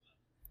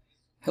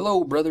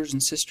Hello brothers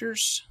and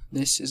sisters,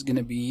 this is going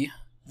to be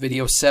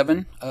video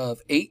 7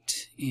 of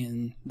 8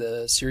 in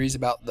the series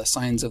about the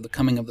signs of the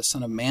coming of the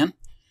Son of Man.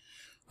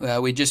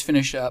 We just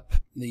finished up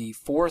the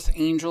fourth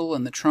angel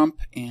and the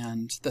trump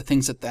and the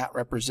things that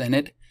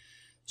represented.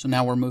 So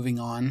now we're moving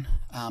on.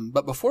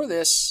 But before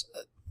this,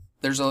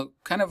 there's a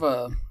kind of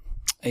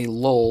a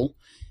lull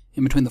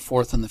in between the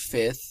fourth and the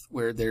fifth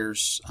where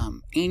there's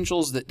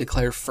angels that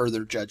declare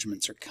further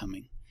judgments are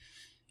coming.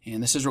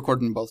 And this is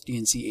recorded in both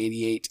D&C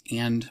 88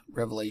 and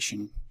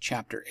Revelation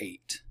chapter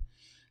 8.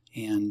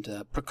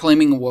 And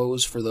proclaiming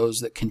woes for those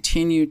that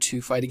continue to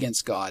fight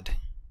against God,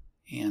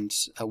 and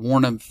a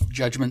warn of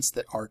judgments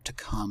that are to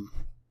come.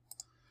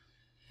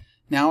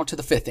 Now to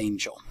the fifth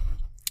angel.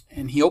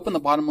 And he opened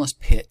the bottomless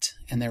pit,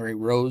 and there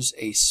arose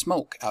a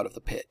smoke out of the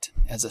pit,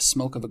 as the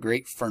smoke of a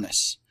great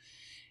furnace.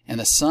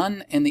 And the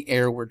sun and the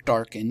air were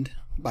darkened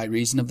by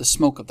reason of the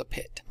smoke of the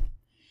pit.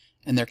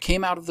 And there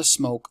came out of the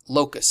smoke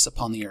locusts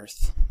upon the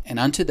earth, and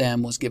unto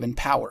them was given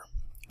power,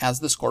 as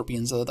the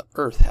scorpions of the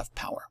earth have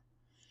power.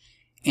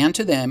 And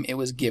to them it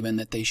was given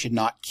that they should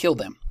not kill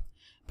them,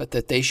 but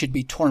that they should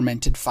be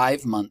tormented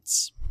 5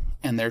 months.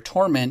 And their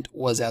torment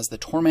was as the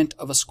torment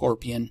of a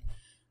scorpion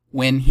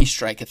when he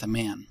striketh a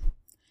man.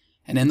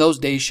 And in those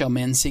days shall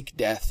men seek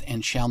death,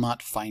 and shall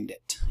not find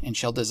it, and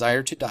shall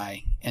desire to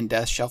die, and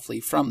death shall flee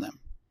from them.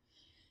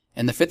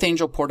 And the fifth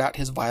angel poured out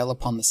his vial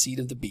upon the seat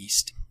of the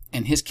beast,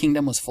 and his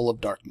kingdom was full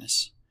of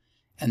darkness.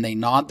 And they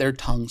gnawed their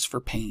tongues for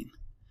pain,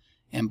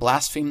 and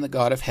blasphemed the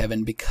God of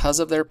heaven because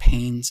of their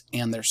pains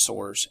and their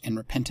sores, and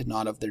repented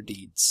not of their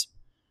deeds.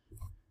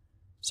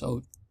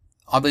 So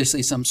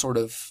obviously some sort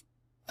of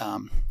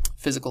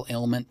physical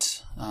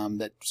ailment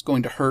that's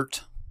going to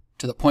hurt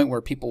to the point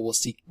where people will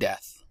seek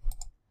death.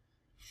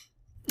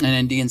 And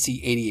in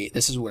D&C 88,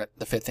 this is what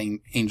the fifth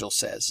angel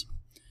says.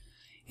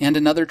 And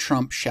another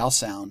trump shall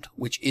sound,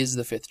 which is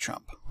the fifth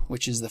trump,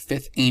 which is the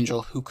fifth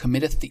angel who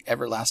committeth the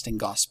everlasting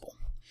gospel.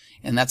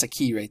 And that's a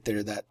key right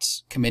there,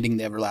 that's committing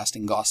the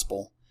everlasting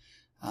gospel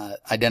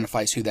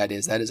identifies who that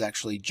is. That is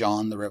actually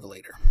John the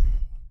Revelator.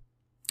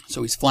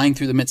 So he's flying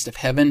through the midst of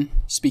heaven,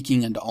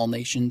 speaking unto all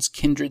nations,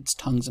 kindreds,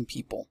 tongues, and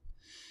people.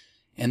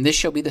 And this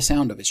shall be the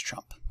sound of his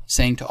trump,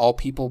 saying to all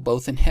people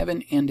both in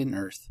heaven and in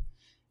earth,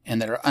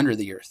 and that are under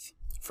the earth,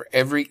 for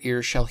every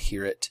ear shall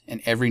hear it,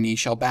 and every knee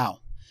shall bow,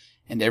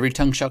 and every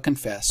tongue shall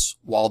confess,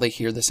 while they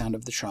hear the sound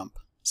of the trump,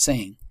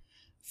 saying,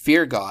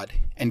 Fear God,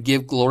 and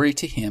give glory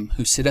to him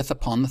who sitteth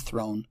upon the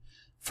throne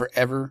for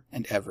ever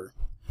and ever,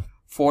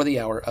 for the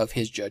hour of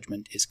his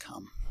judgment is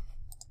come.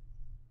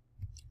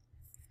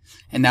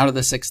 And now to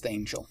the sixth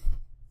angel.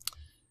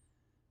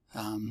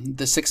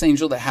 The sixth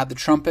angel that had the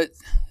trumpet,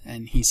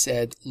 and he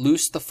said,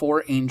 Loose the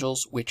 4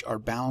 angels which are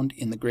bound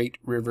in the great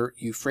river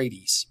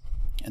Euphrates.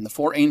 And the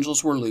 4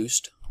 angels were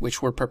loosed,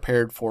 which were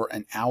prepared for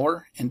an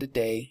hour and a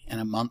day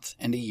and a month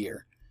and a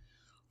year,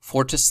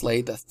 for to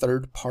slay the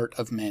third part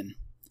of men.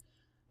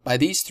 By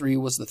these 3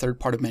 was the third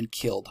part of men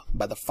killed,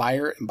 by the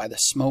fire, and by the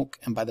smoke,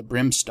 and by the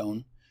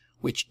brimstone,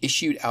 which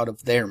issued out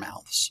of their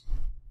mouths.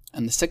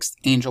 And the sixth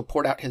angel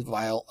poured out his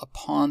vial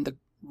upon the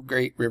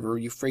great river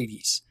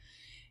Euphrates,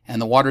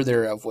 and the water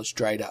thereof was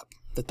dried up,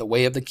 that the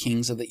way of the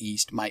kings of the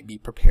east might be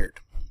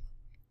prepared.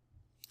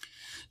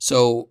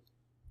 So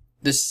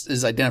this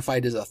is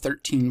identified as a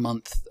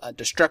 13-month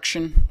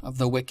destruction of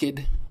the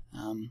wicked.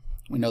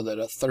 We know that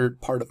a third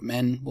part of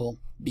men will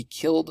be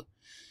killed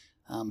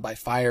by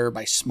fire,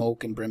 by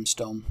smoke, and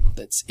brimstone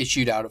that's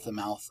issued out of the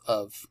mouth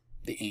of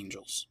the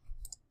angels.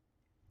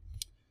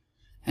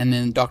 And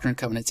then Doctrine and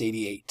Covenants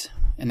 88.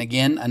 And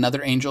again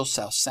another angel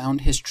shall sound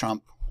his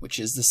trump, which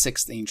is the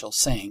sixth angel,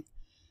 saying,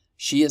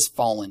 She is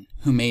fallen,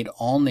 who made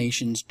all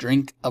nations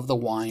drink of the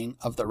wine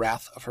of the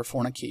wrath of her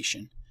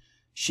fornication.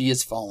 She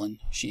is fallen,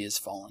 she is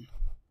fallen.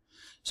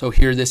 So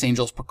here this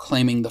angel is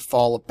proclaiming the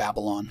fall of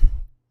Babylon,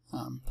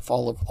 the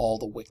fall of all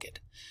the wicked.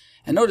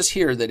 And notice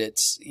here that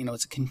it's a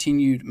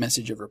continued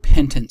message of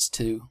repentance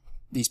to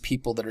these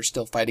people that are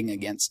still fighting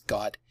against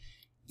God,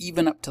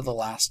 even up to the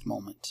last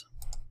moment.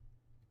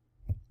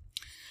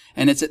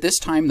 And it's at this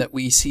time that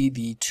we see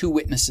the 2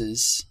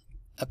 witnesses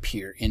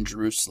appear in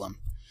Jerusalem.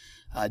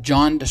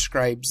 John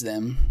describes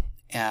them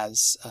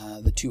as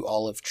the 2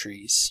 olive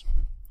trees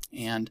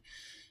and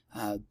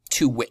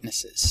 2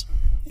 witnesses.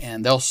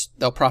 And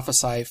they'll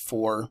prophesy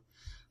for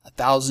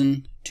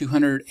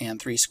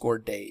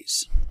 1,260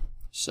 days.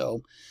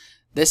 So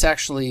this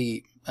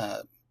actually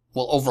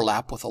will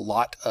overlap with a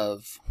lot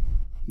of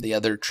the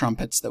other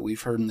trumpets that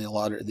we've heard in a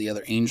lot of the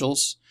other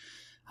angels.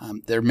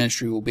 Their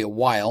ministry will be a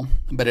while,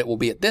 but it will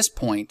be at this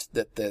point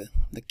that the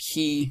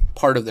key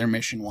part of their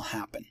mission will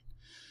happen.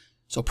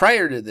 So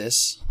prior to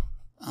this,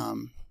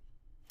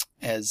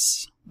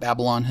 as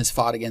Babylon has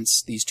fought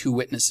against these 2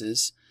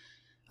 witnesses,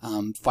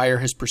 fire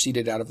has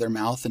proceeded out of their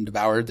mouth and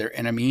devoured their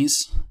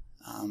enemies.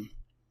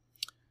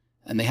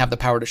 And they have the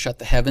power to shut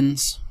the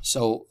heavens.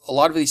 So a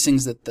lot of these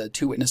things that the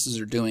 2 witnesses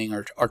are doing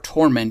are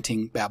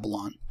tormenting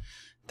Babylon.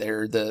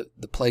 They're the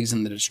plagues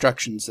and the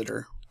destructions that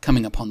are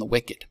coming upon the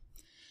wicked.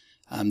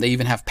 They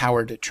even have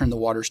power to turn the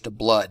waters to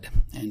blood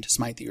and to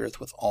smite the earth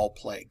with all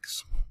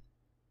plagues.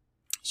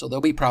 So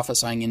they'll be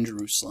prophesying in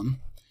Jerusalem.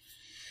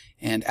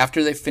 And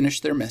after they've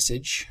finished their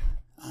message,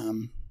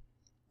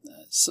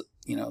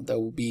 there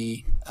will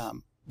be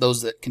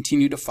those that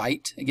continue to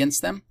fight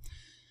against them,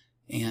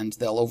 and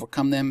they'll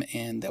overcome them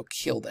and they'll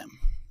kill them.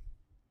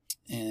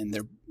 And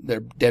their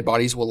dead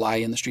bodies will lie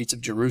in the streets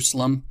of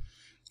Jerusalem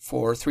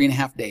for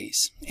 3.5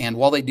 days. And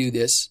while they do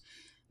this,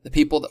 the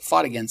people that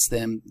fought against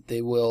them,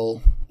 they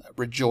will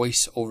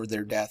rejoice over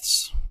their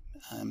deaths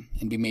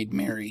and be made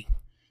merry.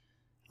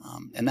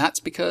 And that's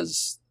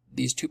because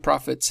these two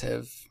prophets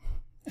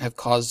have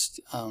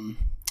caused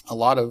a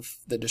lot of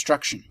the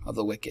destruction of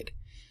the wicked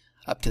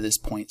up to this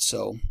point.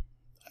 So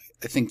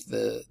I think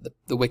the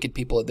wicked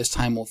people at this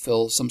time will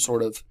feel some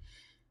sort of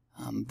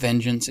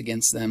vengeance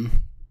against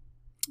them.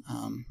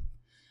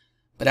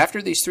 But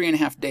after these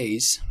 3.5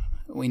 days,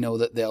 we know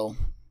that they'll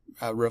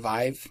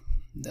revive,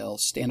 they'll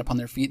stand upon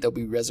their feet, they'll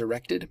be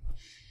resurrected,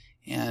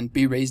 and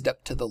be raised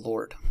up to the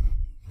Lord,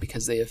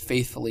 because they have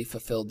faithfully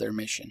fulfilled their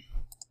mission.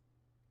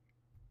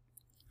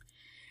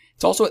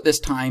 It's also at this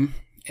time,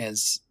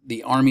 as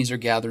the armies are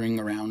gathering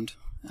around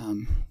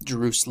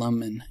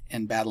Jerusalem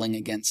and battling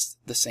against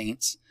the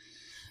saints,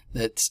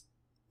 that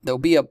there'll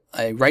be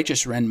a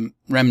righteous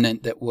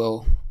remnant that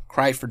will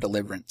cry for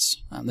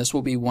deliverance. This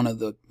will be one of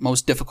the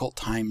most difficult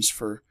times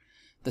for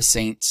the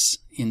saints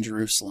in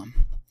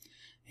Jerusalem.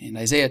 And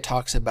Isaiah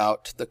talks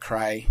about the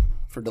cry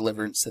for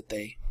deliverance that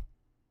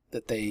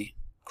they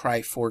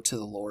cry for to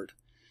the Lord.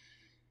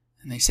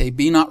 And they say,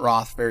 "Be not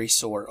wroth very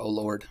sore, O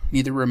Lord,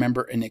 neither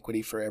remember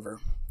iniquity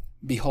forever.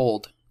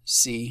 Behold,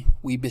 see,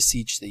 we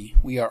beseech thee,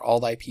 we are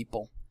all thy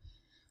people.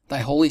 Thy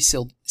holy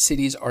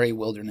cities are a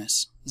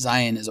wilderness,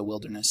 Zion is a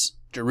wilderness,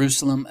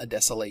 Jerusalem a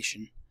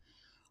desolation.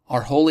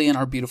 Our holy and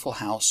our beautiful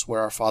house, where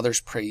our fathers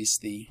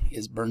praised thee,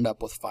 is burned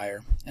up with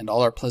fire, and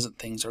all our pleasant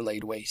things are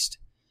laid waste.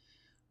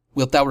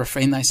 Wilt thou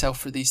refrain thyself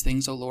for these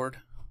things, O Lord?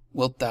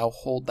 Wilt thou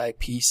hold thy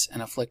peace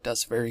and afflict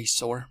us very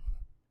sore?"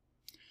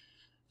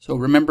 So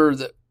remember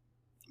that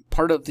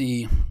part of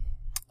the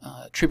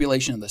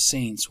tribulation of the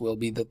saints will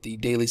be that the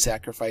daily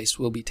sacrifice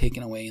will be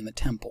taken away in the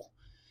temple.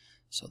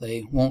 So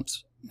they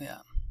won't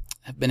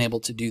have been able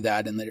to do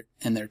that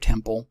in their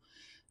temple.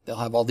 They'll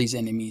have all these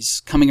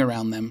enemies coming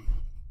around them,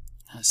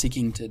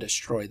 seeking to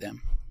destroy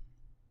them.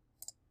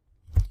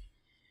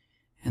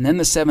 And then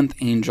the seventh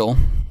angel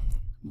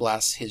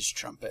blasts his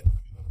trumpet.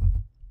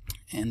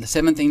 And the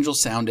seventh angel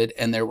sounded,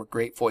 and there were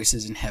great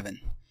voices in heaven,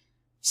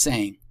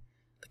 saying,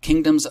 "The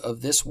kingdoms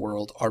of this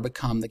world are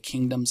become the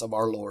kingdoms of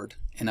our Lord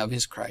and of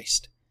his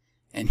Christ,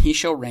 and he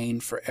shall reign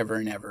forever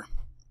and ever."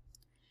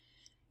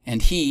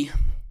 And he,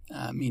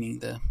 meaning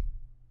the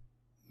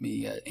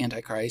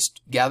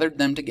Antichrist, gathered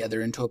them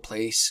together into a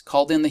place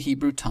called in the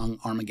Hebrew tongue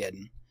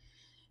Armageddon.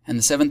 And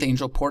the seventh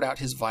angel poured out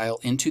his vial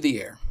into the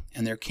air,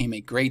 and there came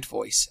a great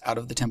voice out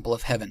of the temple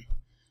of heaven,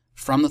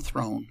 from the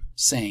throne,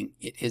 saying,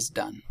 "It is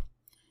done."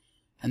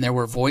 And there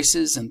were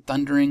voices and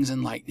thunderings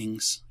and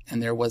lightnings,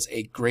 and there was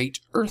a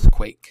great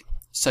earthquake,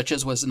 such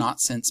as was not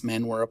since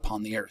men were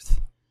upon the earth,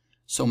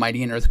 so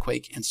mighty an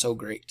earthquake and so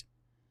great.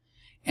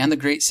 And the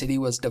great city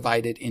was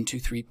divided into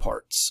 3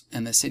 parts,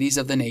 and the cities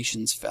of the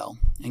nations fell,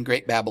 and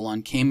great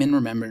Babylon came in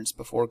remembrance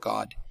before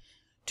God,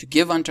 to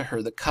give unto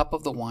her the cup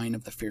of the wine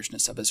of the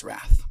fierceness of his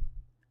wrath.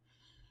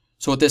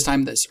 So at this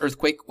time, this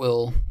earthquake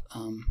will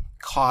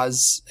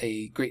cause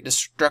a great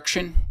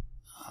destruction,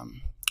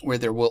 where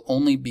there will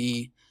only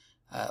be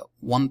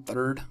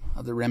 1/3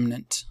 of the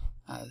remnant,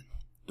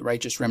 the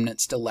righteous remnant,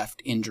 still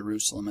left in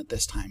Jerusalem at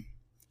this time.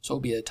 So it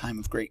will be a time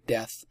of great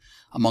death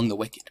among the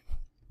wicked.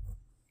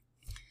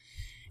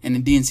 And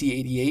in D&C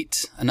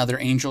 88, another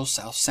angel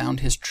shall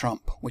sound his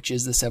trump, which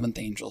is the seventh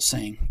angel,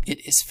 saying,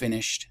 "It is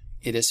finished,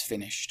 it is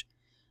finished.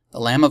 The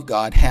Lamb of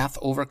God hath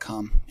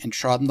overcome, and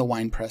trodden the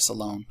winepress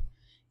alone,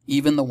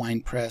 even the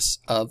winepress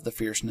of the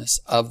fierceness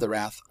of the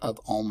wrath of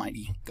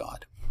Almighty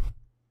God."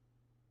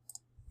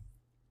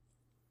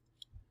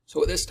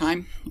 So at this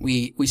time,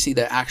 we see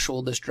the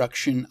actual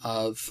destruction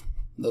of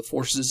the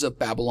forces of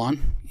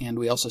Babylon, and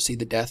we also see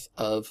the death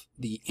of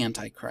the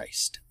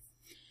Antichrist.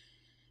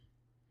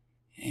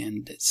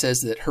 And it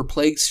says that her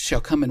plagues shall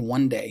come in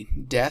one day,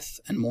 death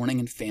and mourning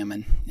and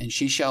famine, and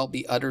she shall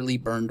be utterly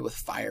burned with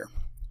fire.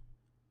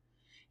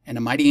 And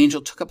a mighty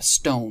angel took up a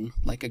stone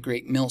like a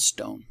great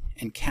millstone,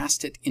 and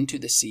cast it into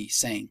the sea,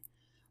 saying,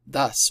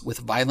 "Thus with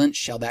violence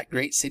shall that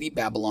great city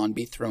Babylon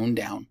be thrown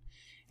down,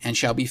 and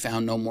shall be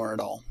found no more at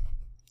all."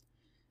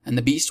 And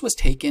the beast was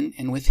taken,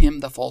 and with him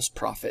the false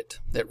prophet,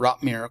 that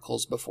wrought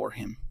miracles before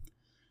him,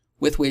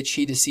 with which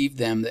he deceived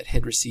them that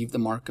had received the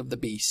mark of the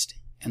beast,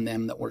 and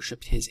them that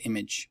worshipped his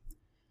image.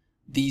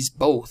 These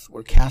both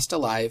were cast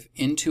alive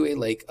into a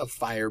lake of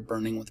fire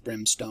burning with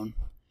brimstone.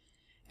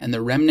 And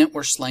the remnant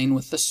were slain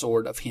with the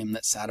sword of him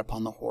that sat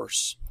upon the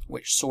horse,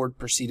 which sword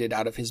proceeded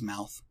out of his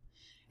mouth,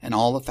 and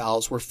all the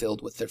fowls were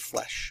filled with their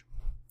flesh.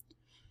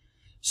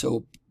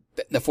 So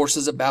the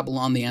forces of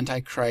Babylon, the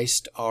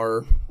Antichrist,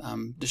 are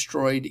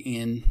destroyed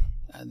in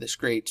this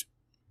great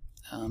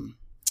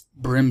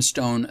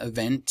brimstone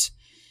event,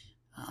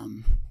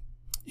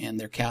 and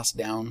they're cast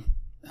down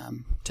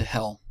to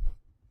hell.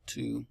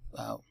 to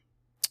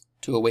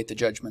await the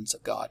judgments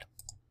of God.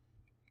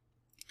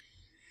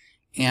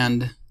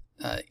 And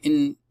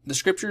in the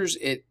scriptures,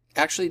 it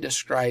actually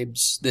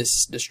describes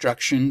this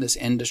destruction, this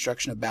end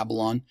destruction of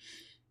Babylon,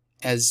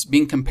 as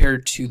being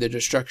compared to the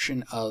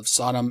destruction of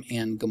Sodom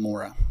and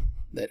Gomorrah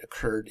that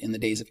occurred in the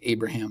days of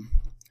Abraham.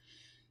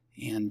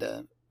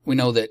 And we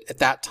know that at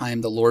that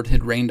time the Lord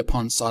had rained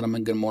upon Sodom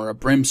and Gomorrah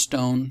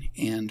brimstone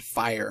and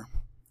fire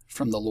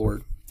from the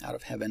Lord out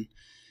of heaven,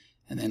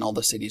 and then all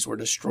the cities were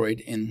destroyed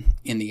in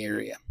the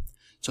area.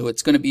 So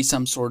it's going to be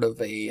some sort of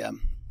a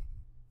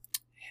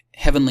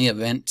heavenly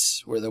event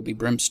where there'll be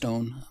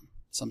brimstone,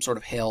 some sort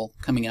of hail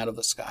coming out of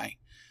the sky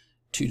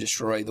to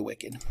destroy the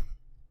wicked.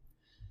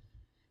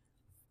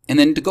 And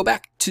then to go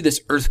back to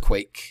this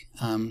earthquake,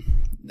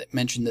 that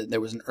mentioned that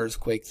there was an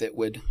earthquake that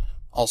would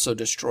also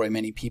destroy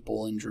many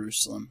people in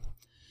Jerusalem.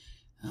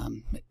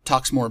 It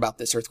talks more about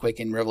this earthquake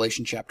in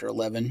Revelation chapter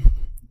 11,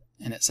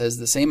 and it says,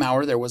 "The same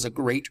hour there was a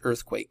great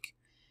earthquake,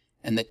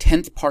 and the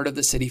 10th part of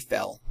the city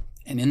fell,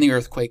 and in the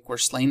earthquake were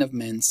slain of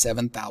men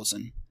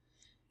 7,000,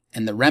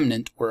 and the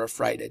remnant were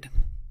affrighted,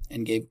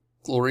 and gave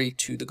glory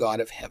to the God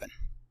of heaven."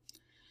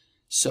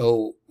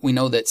 So we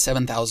know that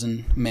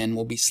 7,000 men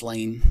will be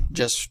slain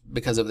just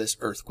because of this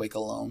earthquake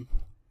alone.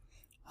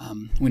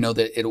 We know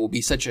that it will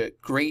be such a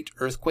great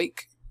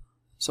earthquake,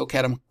 so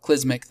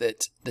cataclysmic,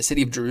 that the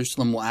city of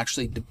Jerusalem will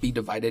actually be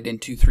divided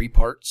into 3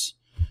 parts.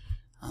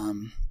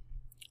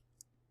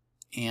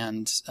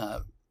 And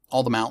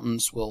all the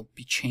mountains will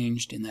be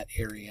changed in that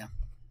area.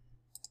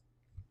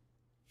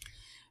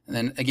 And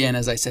then again,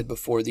 as I said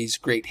before, these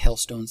great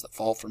hailstones that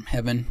fall from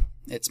heaven,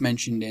 it's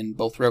mentioned in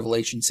both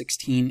Revelation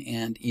 16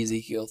 and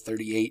Ezekiel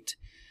 38.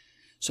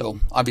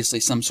 So obviously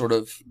some sort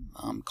of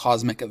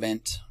cosmic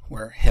event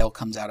where hail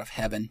comes out of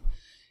heaven.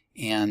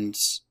 And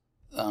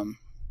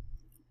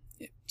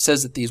it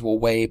says that these will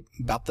weigh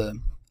about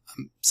the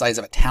size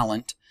of a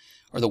talent,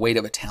 or the weight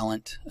of a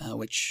talent,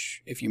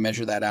 which if you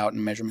measure that out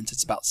in measurements,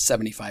 it's about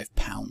 75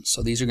 pounds.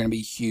 So these are going to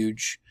be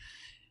huge.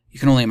 You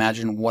can only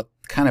imagine what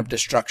kind of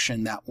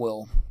destruction that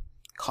will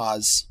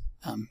cause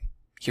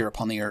here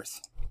upon the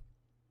earth.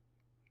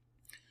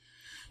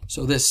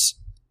 So this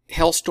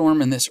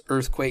hailstorm and this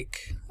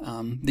earthquake,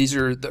 this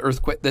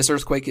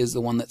earthquake is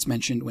the one that's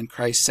mentioned when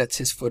Christ sets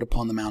his foot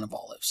upon the Mount of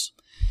Olives.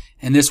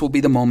 And this will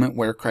be the moment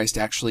where Christ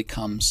actually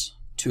comes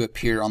to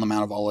appear on the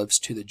Mount of Olives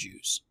to the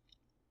Jews.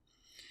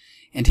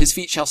 "And his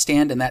feet shall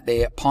stand in that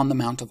day upon the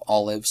Mount of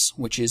Olives,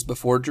 which is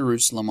before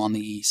Jerusalem on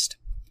the east.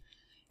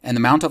 And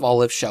the Mount of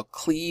Olives shall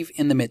cleave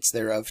in the midst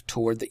thereof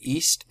toward the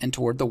east and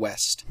toward the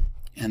west,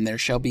 and there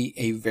shall be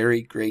a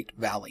very great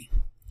valley.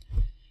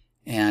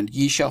 And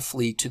ye shall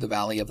flee to the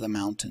valley of the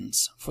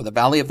mountains, for the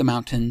valley of the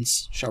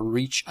mountains shall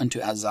reach unto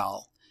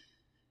Azal.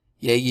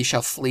 Yea, ye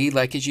shall flee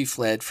like as ye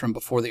fled from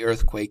before the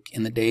earthquake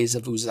in the days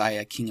of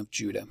Uzziah king of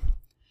Judah.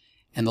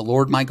 And the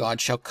Lord my God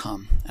shall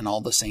come, and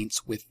all the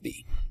saints with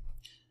thee."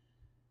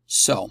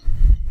 So,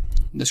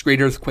 this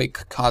great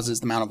earthquake causes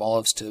the Mount of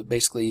Olives to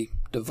basically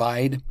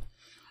divide.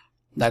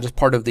 That is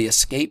part of the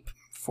escape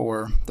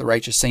for the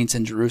righteous saints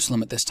in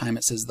Jerusalem. At this time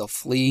it says they'll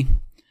flee.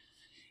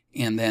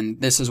 And then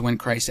this is when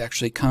Christ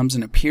actually comes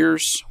and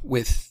appears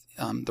with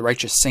the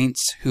righteous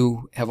saints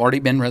who have already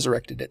been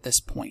resurrected at this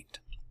point.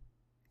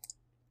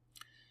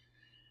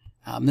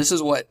 This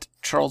is what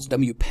Charles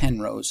W.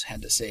 Penrose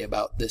had to say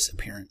about this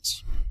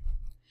appearance.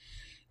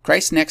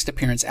 "Christ's next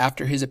appearance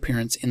after his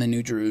appearance in the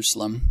New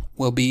Jerusalem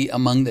will be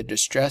among the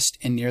distressed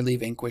and nearly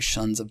vanquished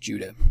sons of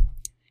Judah.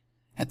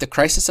 At the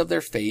crisis of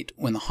their fate,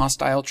 when the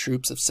hostile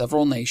troops of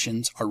several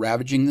nations are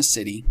ravaging the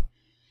city,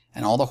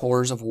 and all the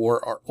horrors of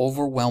war are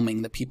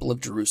overwhelming the people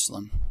of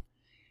Jerusalem,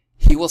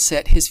 he will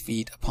set his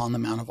feet upon the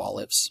Mount of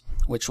Olives,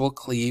 which will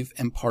cleave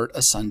and part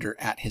asunder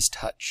at his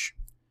touch.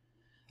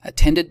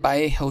 Attended by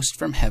a host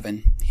from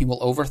heaven, he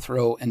will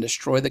overthrow and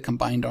destroy the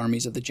combined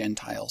armies of the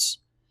Gentiles,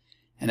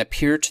 and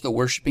appear to the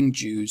worshipping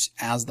Jews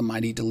as the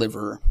mighty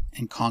deliverer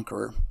and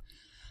conqueror,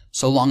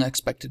 so long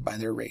expected by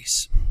their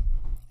race.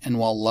 And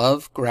while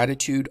love,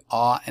 gratitude,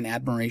 awe, and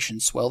admiration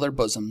swell their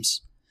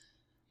bosoms,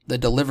 the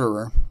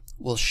deliverer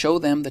will show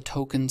them the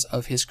tokens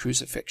of his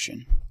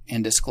crucifixion,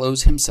 and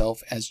disclose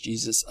himself as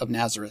Jesus of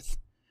Nazareth,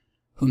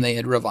 whom they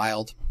had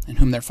reviled, and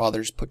whom their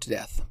fathers put to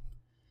death.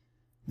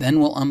 Then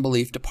will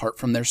unbelief depart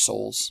from their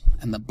souls,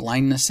 and the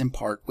blindness in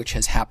part which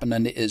has happened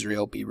unto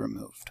Israel be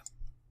removed."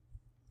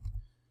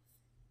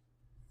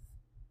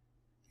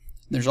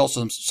 There's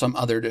also some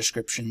other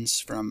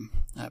descriptions from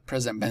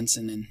President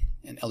Benson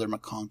and Elder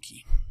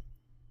McConkie.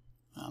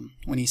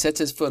 When he sets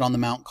his foot on the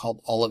mount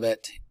called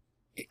Olivet,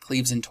 it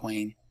cleaves in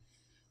twain.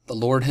 The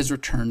Lord has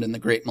returned, and the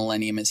great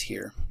millennium is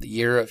here. The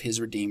year of his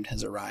redeemed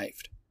has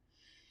arrived.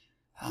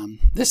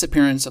 This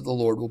appearance of the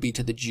Lord will be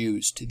to the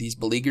Jews, to these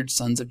beleaguered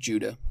sons of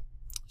Judah,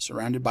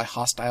 surrounded by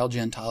hostile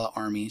Gentile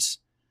armies,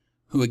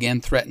 who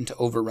again threaten to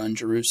overrun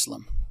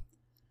Jerusalem.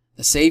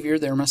 The Savior,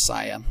 their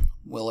Messiah,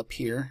 will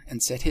appear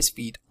and set his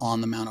feet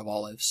on the Mount of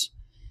Olives,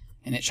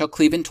 and it shall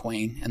cleave in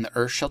twain, and the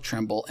earth shall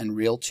tremble and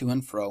reel to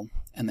and fro,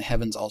 and the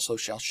heavens also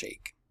shall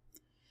shake.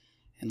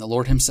 and the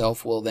Lord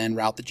himself will then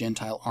rout the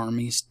Gentile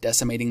armies,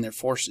 decimating their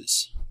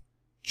forces.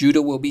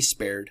 Judah will be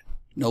spared,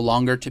 no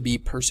longer to be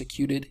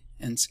persecuted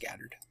and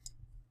scattered.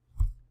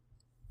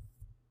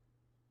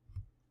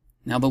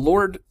 Now the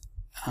Lord,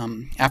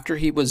 after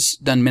he was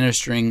done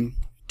ministering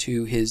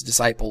to his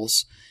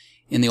disciples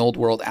in the old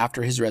world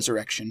after his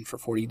resurrection for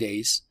 40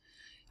 days,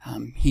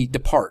 he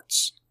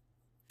departs.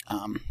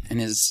 And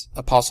his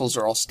apostles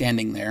are all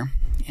standing there,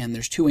 and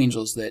there's two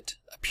angels that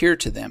appear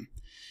to them.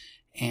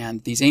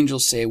 And these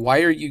angels say,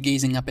 "Why are you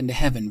gazing up into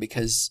heaven?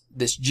 Because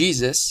this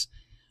Jesus,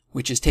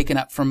 which is taken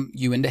up from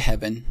you into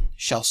heaven,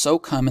 shall so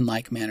come in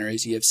like manner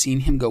as ye have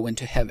seen him go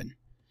into heaven."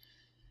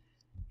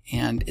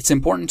 And it's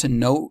important to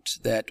note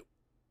that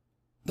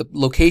the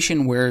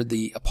location where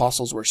the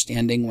apostles were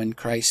standing when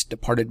Christ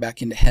departed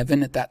back into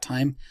heaven at that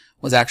time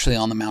was actually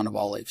on the Mount of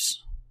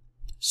Olives.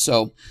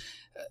 So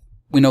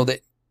we know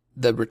that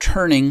the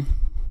returning,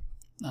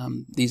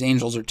 these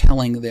angels are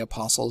telling the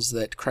apostles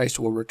that Christ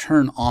will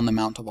return on the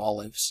Mount of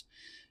Olives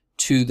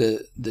to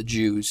the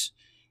Jews,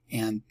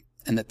 and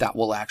that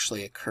will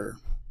actually occur.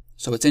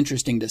 So it's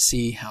interesting to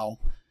see how,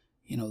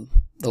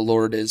 the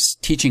Lord is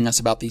teaching us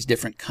about these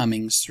different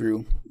comings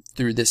through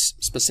this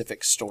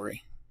specific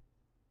story.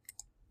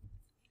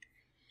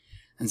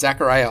 And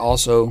Zechariah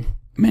also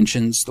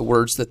mentions the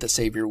words that the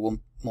Savior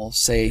will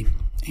say,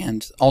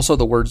 and also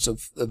the words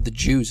of the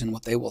Jews and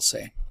what they will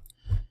say.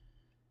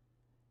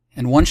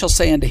 "And one shall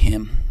say unto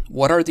him,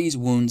 What are these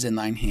wounds in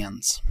thine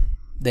hands?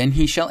 Then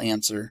he shall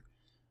answer,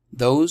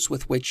 Those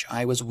with which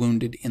I was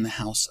wounded in the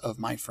house of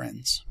my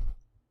friends."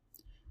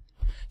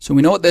 So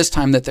we know at this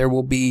time that there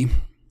will be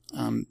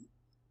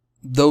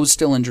those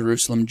still in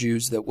Jerusalem,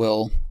 Jews, that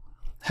will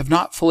have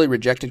not fully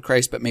rejected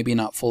Christ, but maybe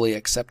not fully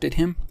accepted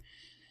him,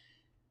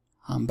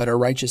 but are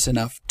righteous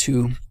enough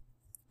to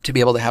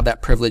be able to have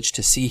that privilege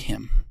to see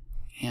him.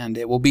 And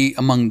it will be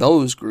among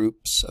those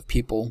groups of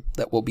people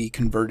that will be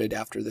converted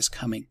after this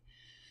coming,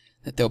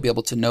 that they'll be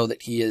able to know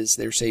that he is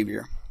their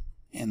Savior,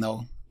 and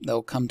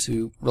they'll come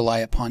to rely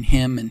upon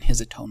him and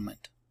his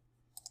atonement.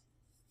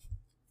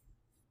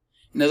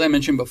 And as I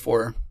mentioned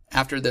before,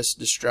 after this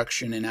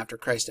destruction and after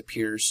Christ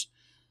appears,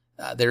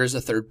 there is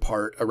a third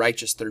part, a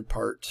righteous third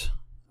part,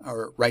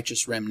 or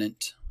righteous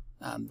remnant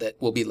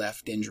that will be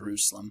left in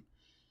Jerusalem.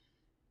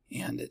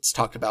 And it's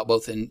talked about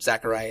both in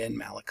Zechariah and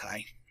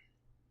Malachi.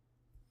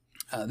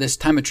 This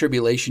time of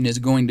tribulation is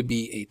going to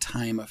be a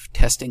time of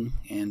testing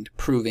and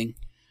proving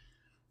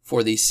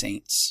for these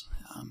saints.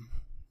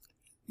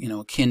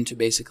 Akin to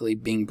basically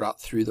being brought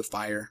through the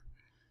fire,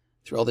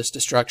 through all this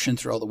destruction,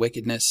 through all the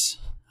wickedness.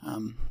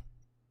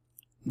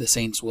 The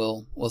saints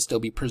will still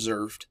be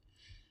preserved,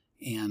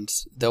 and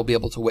they'll be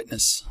able to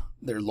witness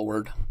their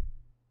Lord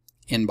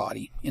in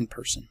body, in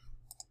person.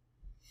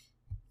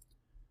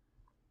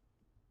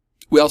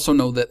 We also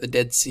know that the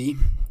Dead Sea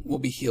will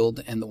be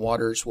healed and the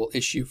waters will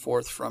issue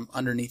forth from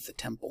underneath the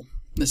temple.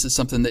 This is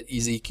something that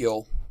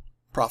Ezekiel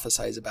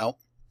prophesies about.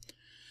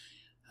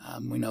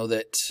 We know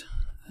that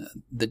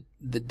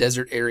the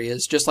desert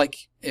areas, just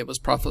like it was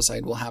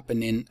prophesied, will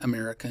happen in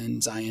America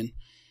and Zion.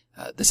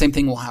 The same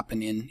thing will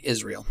happen in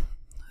Israel.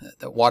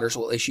 The waters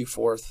will issue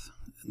forth.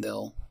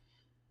 They'll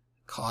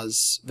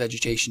cause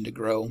vegetation to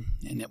grow,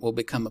 and it will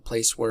become a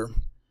place where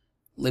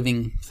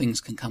living things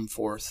can come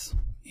forth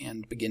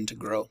and begin to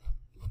grow.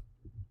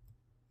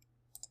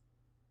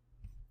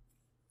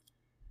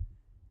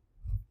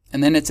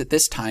 And then it's at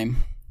this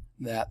time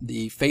that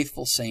the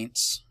faithful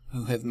saints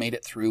who have made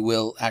it through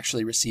will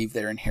actually receive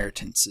their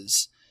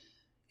inheritances.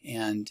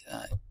 And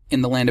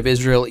in the land of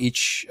Israel,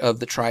 each of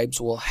the tribes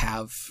will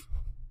have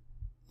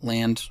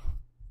land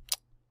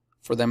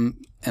for them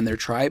and their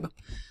tribe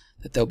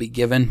that they'll be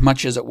given,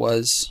 much as it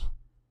was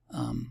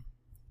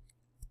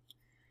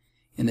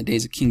in the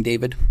days of King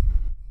David,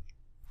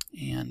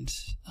 and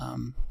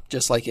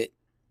just like it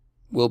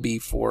will be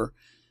for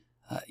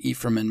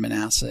Ephraim and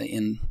Manasseh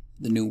in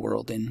the New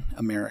World in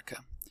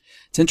America.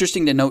 It's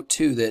interesting to note,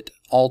 too, that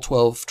all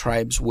 12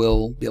 tribes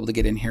will be able to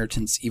get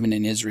inheritance even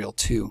in Israel,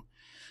 too.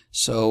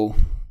 So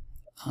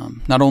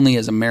not only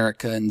is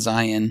America and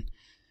Zion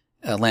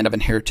a land of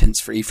inheritance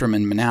for Ephraim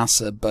and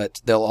Manasseh, but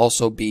there'll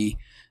also be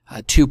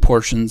two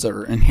portions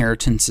or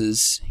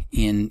inheritances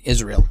in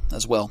Israel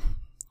as well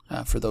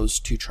for those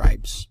two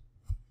tribes.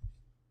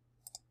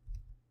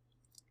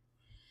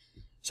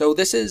 So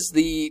this is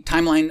the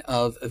timeline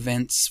of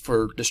events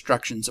for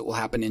destructions that will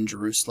happen in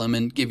Jerusalem,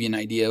 and give you an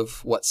idea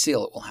of what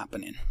seal it will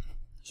happen in.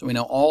 So we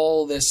know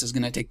all this is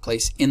going to take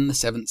place in the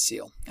seventh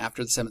seal,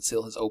 after the seventh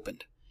seal has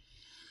opened.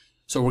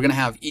 So we're going to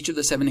have each of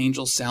the seven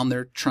angels sound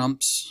their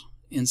trumps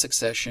in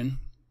succession,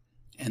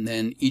 and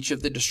then each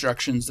of the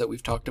destructions that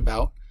we've talked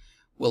about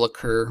will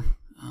occur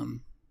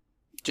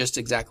just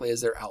exactly as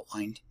they're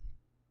outlined.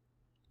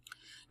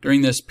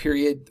 During this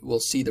period, we'll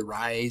see the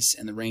rise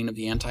and the reign of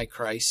the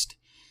Antichrist,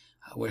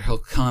 where he'll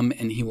come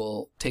and he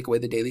will take away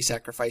the daily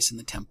sacrifice in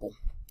the temple.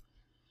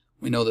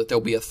 We know that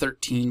there'll be a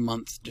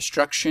 13-month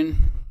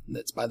destruction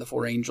that's by the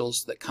four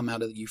angels that come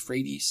out of the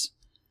Euphrates.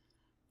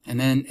 And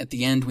then at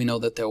the end, we know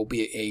that there will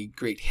be a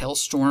great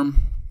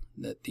hailstorm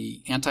that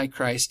the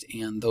Antichrist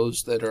and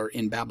those that are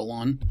in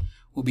Babylon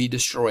will be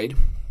destroyed,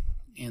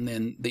 and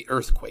then the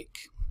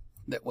earthquake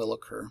that will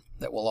occur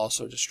that will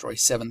also destroy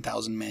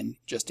 7,000 men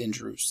just in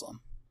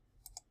Jerusalem.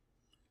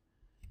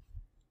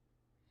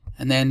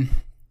 And then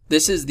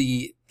this is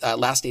the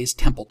last days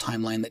temple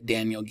timeline that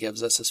Daniel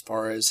gives us as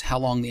far as how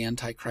long the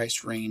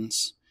Antichrist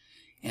reigns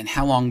and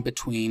how long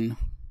between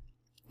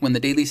when the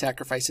daily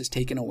sacrifice is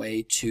taken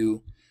away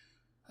to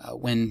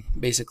when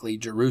basically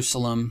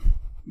Jerusalem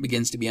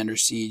begins to be under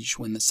siege,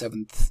 when the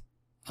seventh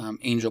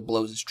angel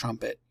blows his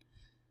trumpet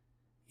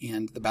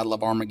and the Battle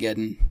of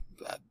Armageddon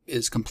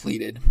is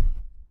completed.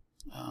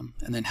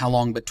 And then how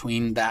long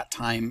between that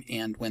time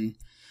and when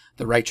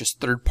the righteous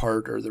third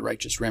part or the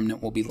righteous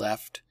remnant will be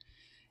left.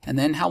 And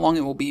then how long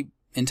it will be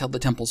until the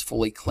temple's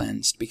fully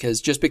cleansed.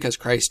 Because just because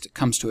Christ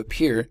comes to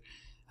appear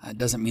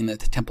doesn't mean that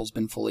the temple's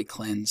been fully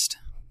cleansed.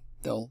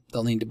 There'll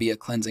need to be a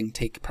cleansing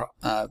take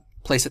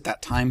place at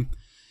that time.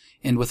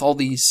 And with all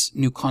these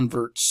new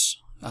converts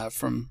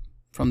from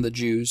the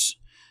Jews,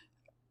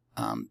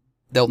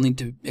 they'll need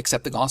to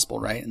accept the gospel,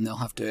 right? And they'll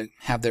have to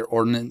have their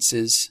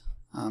ordinances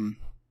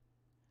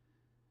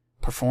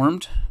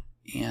performed.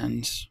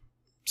 And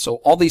so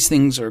all these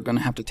things are going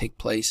to have to take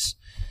place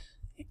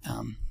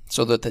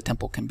so that the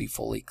temple can be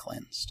fully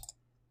cleansed.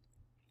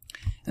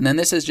 And then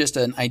this is just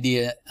an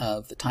idea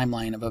of the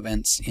timeline of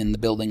events in the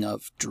building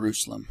of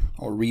Jerusalem,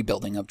 or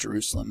rebuilding of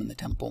Jerusalem in the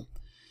temple.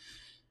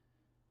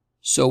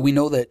 So we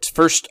know that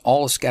first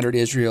all of scattered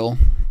Israel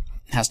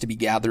has to be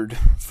gathered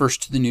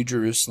first to the New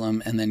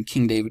Jerusalem, and then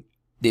King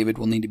David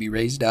will need to be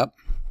raised up.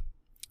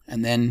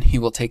 And then he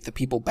will take the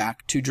people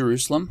back to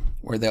Jerusalem,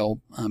 where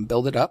they'll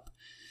build it up.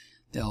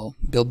 They'll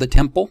build the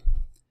temple.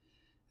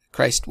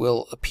 Christ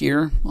will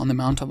appear on the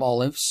Mount of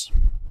Olives.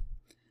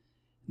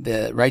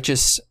 The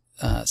righteous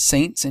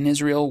saints in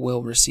Israel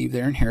will receive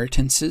their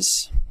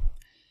inheritances.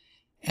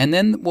 And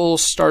then we'll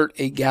start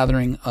a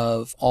gathering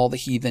of all the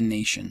heathen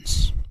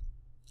nations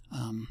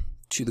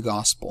to the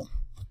gospel.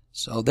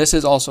 So this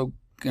is also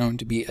going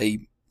to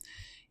be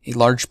a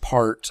large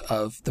part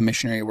of the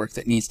missionary work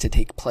that needs to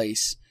take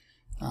place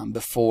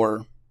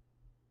before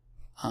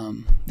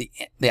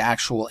the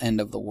actual end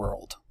of the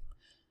world,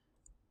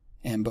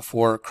 and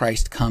before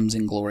Christ comes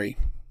in glory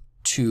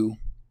to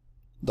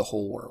the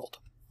whole world.